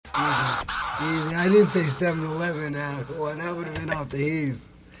Easy. I didn't say 7-Eleven now. Well, that would have been off the heaves.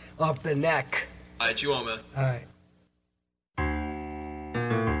 Off the neck. Alright, you on, man. Alright.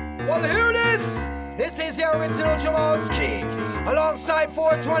 Well, hear this! This is the original Jamalski, alongside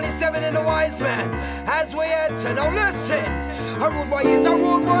 427 in the Wiseman. As we enter, now listen. A rude boy is a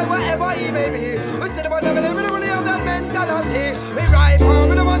rude boy, wherever he may be. We sit about living in that mentality. We ride home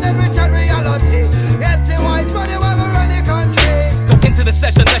with them on every chat reality. Yes, the Wiseman, you ever run the country. Don't enter the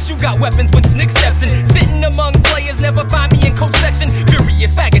session unless you got weapons when Snick steps in. Sitting among players, never find me in coach section.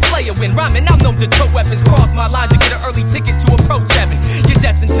 Furious faggot slayer when rhyming, I'm known to tow weapons. Cross my line to get an early ticket to approach heaven. You're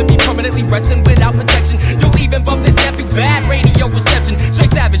destined to be permanently resting without protection. You'll even bump this jam through bad radio reception. Straight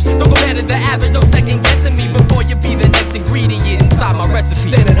savage, don't compare to the average. No second guessing me before you be the next ingredient inside my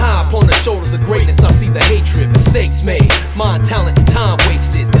recipe. Standing high upon the shoulders of greatness, I see the hatred, mistakes made, mind, talent, and time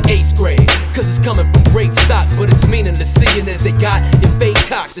wasted. The 8th grade, cause it's coming from great stock, but it's meaningless seeing as they got your fake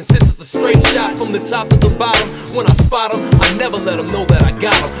cocked. And since it's a straight shot from the top to the bottom, when I spot them, I never let them know that I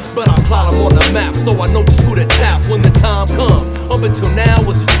got them. But I plot them on the map so I know just who to tap when the time comes. Up until now,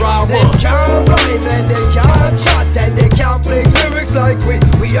 it's a dry run. They can't rhyme and they can't chat and they can't play lyrics like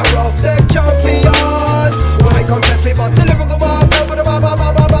we are off the champion. When I contest, we bust the lyrical bar.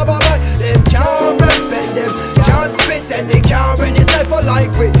 Them can't rap and them can't spit and they can't read the cipher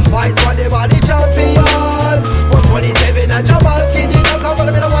like we. Why is what they are the champion? 427 and Jamalski, they don't come from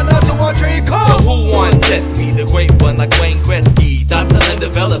the 1, 2, 1, 3, come. So who want to test me? The great one like Wayne Gretzky. Thoughts and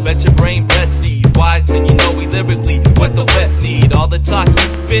develop at your brain breastfeed. Wiseman, you know we lyrically what the West need. All the talk you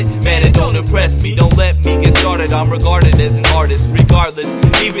spit, man, it don't impress me. Don't let me get started, I'm regarded as an artist. Regardless,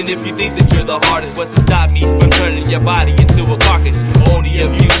 even if you think that you're the hardest, what's to stop me from turning your body into a carcass? Only if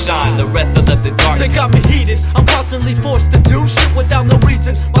you shine, the rest are left in darkness. They got me heated, I'm constantly forced to do shit without no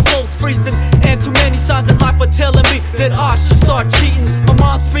reason. My soul's freezing, and too many signs in life are telling me that I should start cheating. My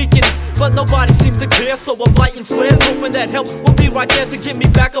mind's speaking, but nobody seems to care, so I'm lighting flares, hoping that help will be right there to get me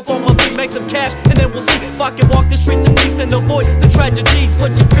back up on my feet, make some cash, and then we'll see if I can walk the streets in peace and avoid the tragedies.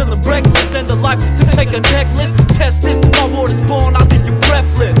 But you're feeling reckless, and the life to take a necklace. Test this, my word is born, I'll leave you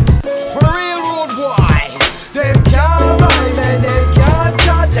breathless. For real, rude boy, they can't rhyme and they can't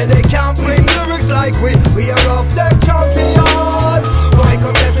chat and they can't play lyrics like we are off the champion. Why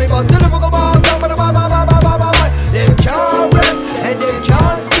contest, we bust the lyrical bar. They can't rap and they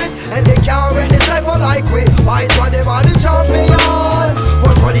can't spit and they can't read the cipher like we. Why is what they are the champion?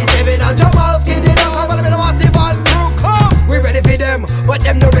 427 and Jamalski, they don't come on the massive and crew come. We ready for them, but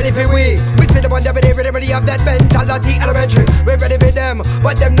them not ready for we. We sit up on them and they ready have that mentality elementary. We ready for them,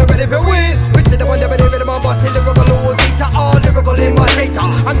 but them not ready for we. We sit up on them and they ready to bust the lyrical Losita, all lyrical imitator.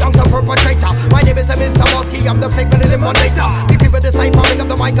 I'm down to perpetrator. My name is Mr. Jamalski, I'm the figment eliminator. We people decipher, pick up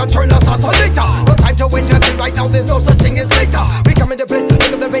the mic and turn us oscillator. No time to waste, we're clean right now, there's no such thing as later. We come in the place, pick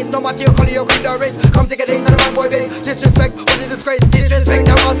up the bass, no matter your color, your creed, or race. Come take a taste of the bad boy bass. Disrespect, only disgrace, disrespect,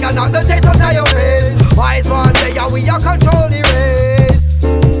 Jamalski, not the taste of your face. Wise one day, we are control the race.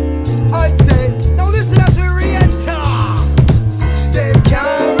 I see.